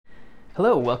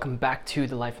Hello, welcome back to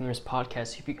the Life and the Risk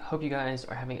podcast. Hope you guys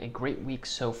are having a great week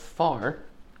so far.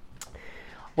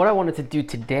 What I wanted to do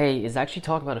today is actually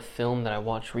talk about a film that I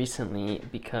watched recently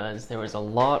because there was a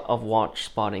lot of watch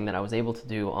spotting that I was able to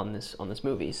do on this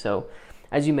movie. So,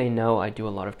 as you may know, I do a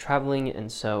lot of traveling,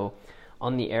 and so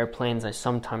on the airplanes, I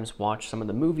sometimes watch some of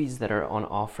the movies that are on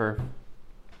offer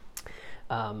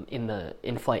in the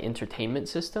in-flight entertainment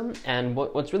system. And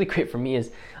what's really great for me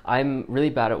is I'm really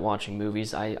bad at watching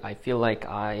movies. I feel like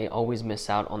I always miss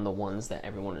out on the ones that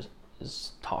everyone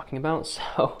is talking about.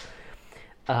 So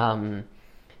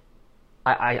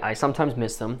I sometimes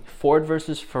miss them. Ford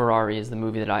versus Ferrari is the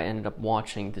movie that I ended up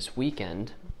watching this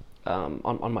weekend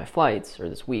on my flights, or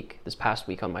this past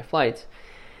week on my flights.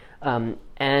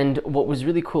 And what was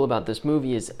really cool about this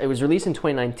movie is it was released in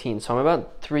 2019, so I'm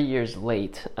about 3 years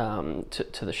late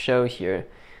to the show here.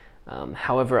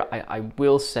 However, I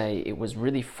will say it was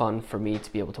really fun for me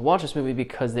to be able to watch this movie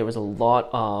because there was a lot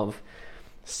of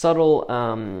subtle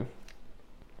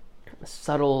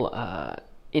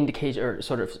indication or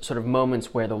sort of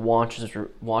moments where the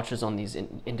watches on these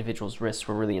individuals' wrists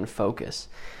were really in focus.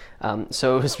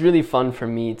 So it was really fun for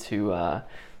me to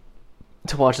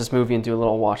watch this movie and do a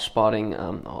little watch spotting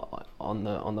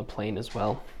on the plane as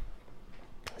well.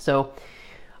 So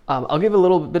I'll give a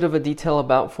little bit of a detail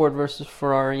about Ford versus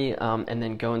Ferrari, and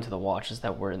then go into the watches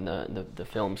that were in the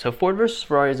film. So Ford versus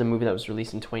Ferrari is a movie that was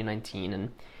released in 2019,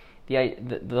 and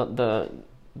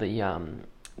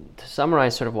to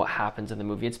summarize sort of what happens in the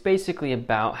movie, it's basically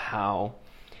about how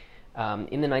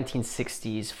in the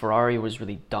 1960s Ferrari was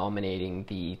really dominating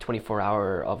the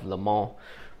 24-hour of Le Mans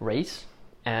race.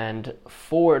 And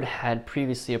Ford had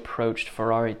previously approached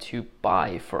Ferrari to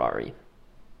buy Ferrari,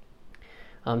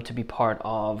 to be part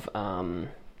of,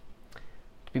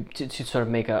 to sort of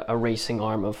make a racing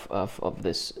arm of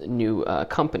this new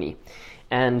company.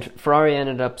 And Ferrari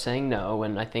ended up saying no,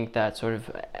 and I think that sort of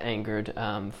angered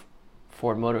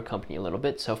Ford Motor Company a little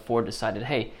bit. So Ford decided,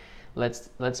 hey,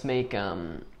 let's make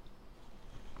a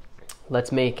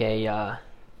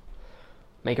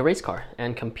race car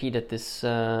and compete at this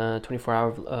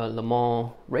 24-hour Le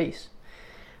Mans race.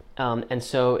 And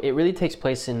so it really takes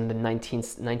place in the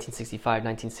 1965,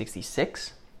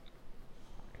 1966,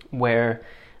 where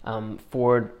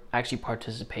Ford actually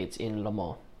participates in Le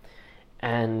Mans.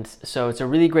 And so it's a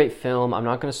really great film. I'm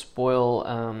not going to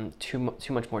spoil too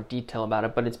much more detail about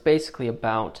it, but it's basically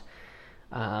about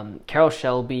Carroll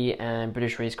Shelby and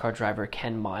British race car driver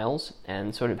Ken Miles,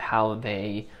 and sort of how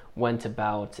they went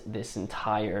about this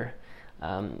entire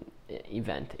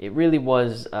event. It really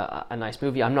was a nice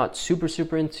movie. I'm not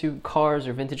super into cars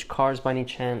or vintage cars by any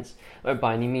chance, or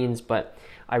by any means, but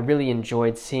I really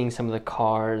enjoyed seeing some of the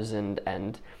cars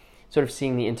and sort of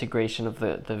seeing the integration of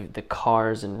the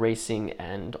cars and racing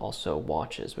and also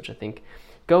watches, which I think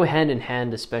go hand in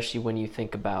hand, especially when you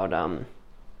think about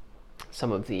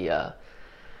some of the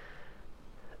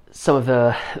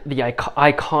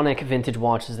iconic vintage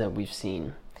watches that we've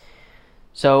seen.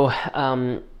 So,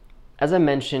 as I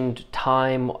mentioned,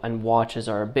 time and watches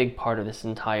are a big part of this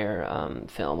entire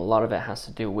film. A lot of it has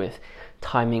to do with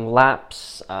timing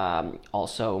laps,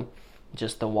 also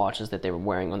just the watches that they were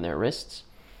wearing on their wrists.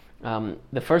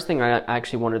 The first thing I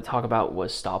actually wanted to talk about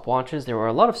was stopwatches. There were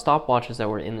a lot of stopwatches that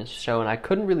were in this show, and I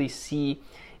couldn't really see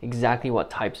exactly what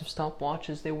types of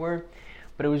stopwatches they were,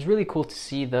 but it was really cool to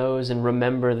see those and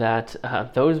remember that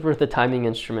those were the timing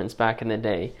instruments back in the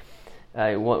day.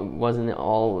 It wasn't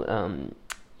all,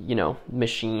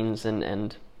 machines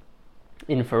and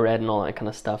infrared and all that kind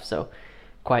of stuff. So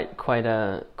quite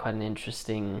an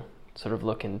interesting sort of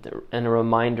look and a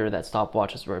reminder that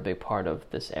stopwatches were a big part of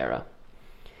this era.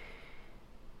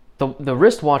 The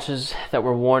wristwatches that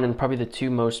were worn, and probably the two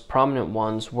most prominent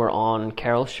ones, were on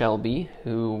Carroll Shelby,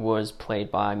 who was played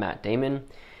by Matt Damon,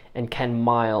 and Ken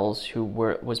Miles, who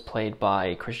was played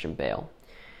by Christian Bale.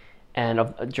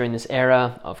 And during this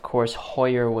era, of course,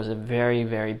 Heuer was a very,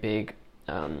 very big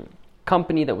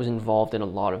company that was involved in a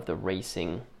lot of the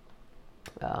racing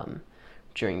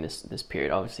during this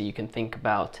period. Obviously, you can think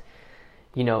about,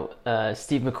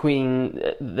 Steve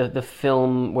McQueen, the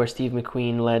film where Steve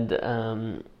McQueen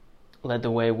led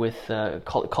the way with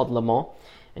called Le Mans,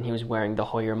 and he was wearing the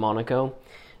Heuer Monaco.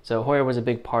 So Heuer was a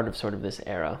big part of sort of this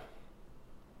era.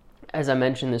 As I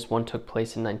mentioned, this one took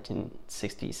place in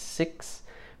 1966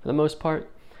 for the most part.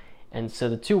 And so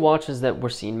the two watches that were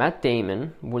seen, Matt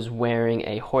Damon was wearing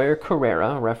a Heuer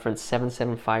Carrera, reference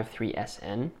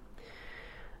 7753SN,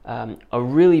 a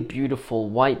really beautiful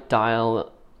white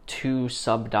dial,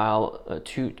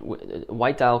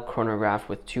 white dial chronograph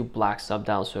with two black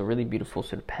subdials, so a really beautiful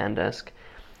sort of Pandesque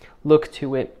look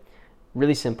to it.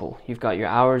 really simple. You've got your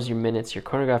hours, your minutes, your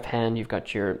chronograph hand, you've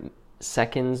got your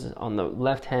seconds on the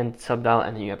left hand subdial,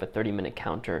 and then you have a 30-minute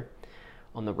counter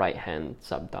on the right hand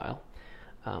subdial.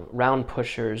 Round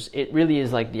pushers, it really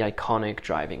is like the iconic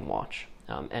driving watch,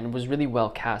 and was really well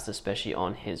cast, especially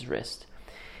on his wrist.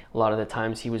 A lot of the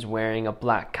times he was wearing a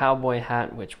black cowboy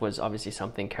hat, which was obviously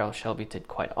something Carroll Shelby did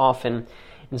quite often.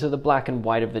 And so the black and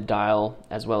white of the dial,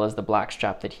 as well as the black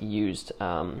strap that he used,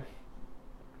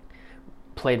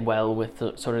 played well with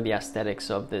sort of the aesthetics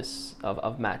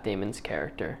of Matt Damon's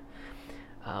character.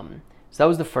 So that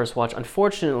was the first watch.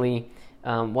 Unfortunately,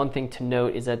 one thing to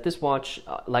note is that this watch,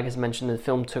 like I mentioned, the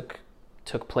film took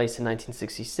place in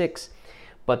 1966,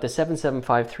 but the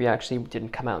 7753 actually didn't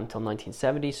come out until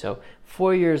 1970. So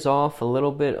 4 years off, a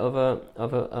little bit of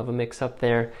a mix up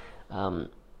there.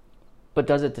 But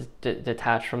does it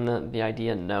detach from the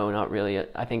idea? No, not really.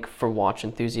 I think for watch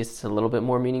enthusiasts, it's a little bit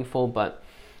more meaningful. But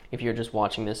if you're just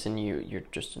watching this and you're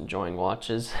just enjoying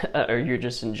watches, or you're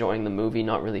just enjoying the movie,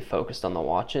 not really focused on the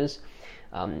watches,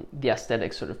 the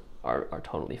aesthetics sort of are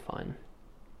totally fine.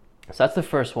 So that's the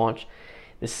first watch.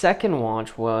 The second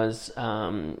watch was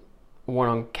worn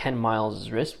on Ken Miles'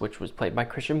 wrist, which was played by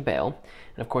Christian Bale.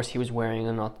 And of course, he was wearing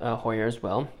a Heuer as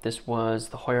well. This was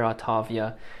the Heuer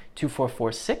Autavia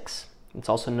 2446. It's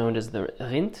also known as the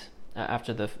Rindt,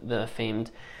 after the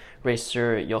famed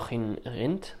racer Jochen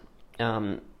Rindt.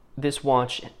 This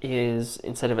watch is,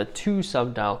 instead of a 2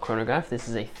 subdial chronograph, this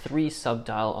is a 3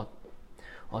 subdial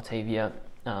Autavia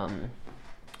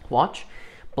watch.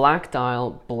 Black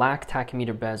dial, black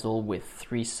tachymeter bezel with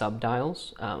 3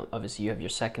 subdials. Obviously, you have your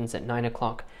seconds at 9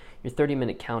 o'clock, your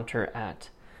 30-minute counter at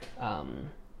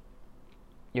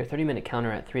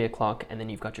 3 o'clock, and then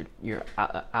you've got your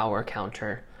hour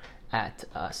counter at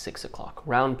 6 o'clock.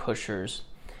 Round pushers,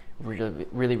 really,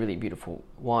 really, really beautiful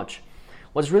watch.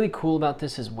 What's really cool about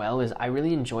this as well is I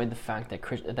really enjoyed the fact that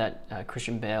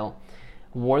Christian Bale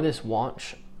wore this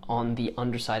watch on the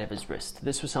underside of his wrist.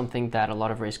 This was something that a lot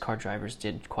of race car drivers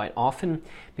did quite often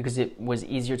because it was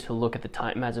easier to look at the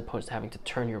time as opposed to having to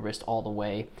turn your wrist all the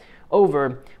way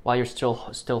over while you're still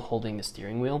holding the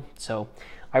steering wheel. So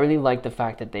I really like the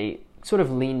fact that they sort of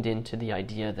leaned into the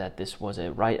idea that this was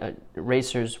a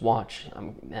racer's watch,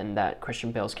 and that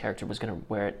Christian Bale's character was going to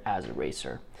wear it as a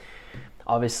racer.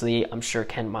 Obviously, I'm sure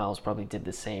Ken Miles probably did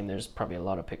the same. There's probably a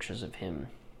lot of pictures of him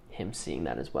seeing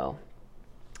that as well,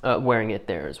 wearing it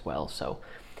there as well. So,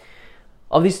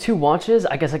 of these 2 watches,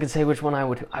 I guess I could say which one I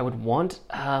would want.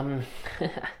 I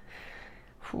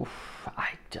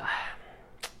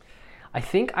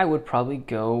think I would probably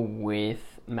go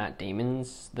with Matt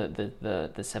Damon's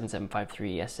the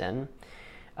 7753 SN.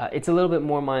 It's a little bit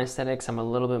more my aesthetics. I'm a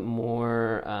little bit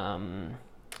more.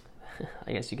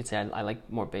 I guess you could say I like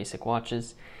more basic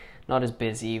watches, not as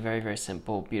busy, very, very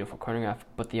simple, beautiful chronograph.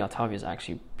 But the Autavia is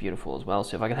actually beautiful as well.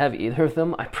 So if I could have either of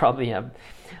them, I'd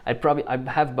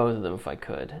have both of them if I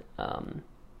could.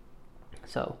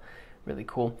 So really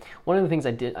cool. One of the things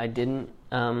I didn't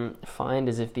find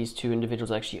is if these 2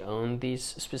 individuals actually owned these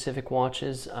specific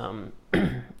watches.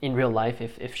 In real life,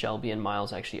 if Shelby and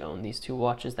Miles actually owned these 2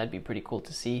 watches, that'd be pretty cool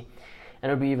to see.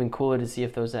 And it would be even cooler to see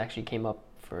if those actually came up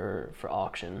for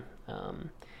auction.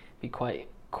 Be quite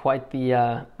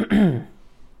the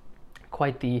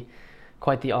quite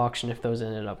the auction if those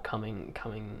ended up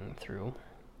coming through.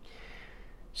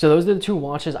 So those are the 2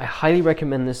 watches. I highly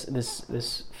recommend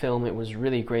this film. It was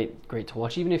really great to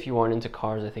watch. Even if you aren't into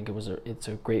cars, I think it's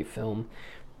a great film.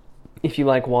 If you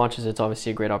like watches, it's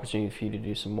obviously a great opportunity for you to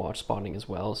do some watch spotting as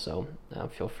well. So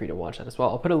feel free to watch that as well.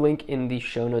 I'll put a link in the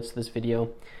show notes to this video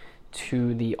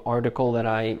to the article that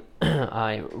I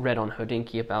read on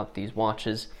Hodinkee about these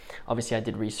watches. Obviously, I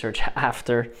did research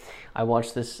after I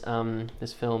watched this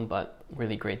film, but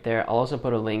really great there. I'll also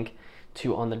put a link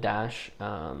to On the Dash,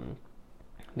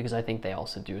 because I think they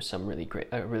also do a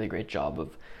really great job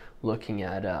of looking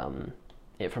at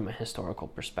it from a historical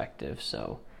perspective.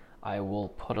 So I will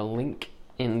put a link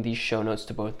in the show notes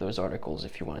to both those articles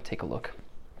if you want to take a look.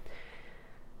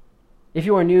 If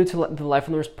you are new to the Life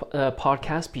on the Wrist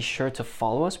podcast, be sure to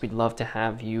follow us. We'd love to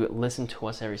have you listen to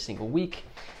us every single week.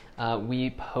 We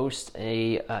post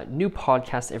a new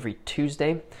podcast every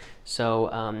Tuesday,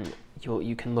 so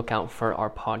you can look out for our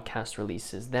podcast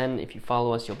releases. Then, if you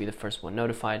follow us, you'll be the first one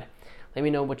notified. Let me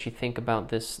know what you think about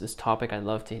this topic. I'd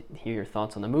love to hear your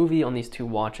thoughts on the movie, on these 2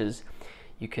 watches.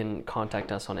 You can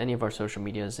contact us on any of our social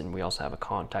medias, and we also have a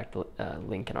contact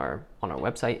link on our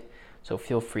website. So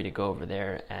feel free to go over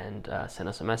there and send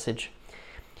us a message.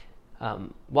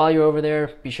 While you're over there,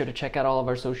 be sure to check out all of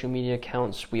our social media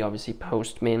accounts. We obviously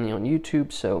post mainly on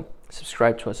YouTube, so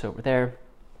subscribe to us over there.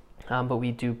 But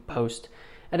we do post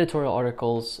editorial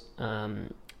articles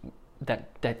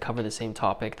that cover the same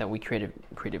topic that we create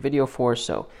a video for.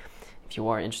 So if you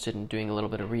are interested in doing a little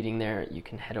bit of reading there, you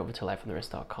can head over to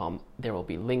lifeonthewrist.com. There will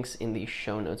be links in the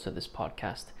show notes of this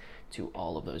podcast to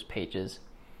all of those pages.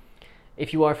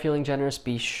 If you are feeling generous,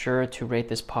 be sure to rate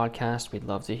this podcast. We'd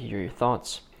love to hear your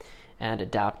thoughts and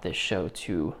adapt this show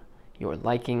to your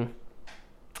liking.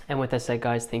 And with that said,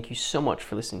 guys, thank you so much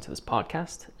for listening to this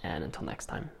podcast, and until next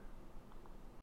time.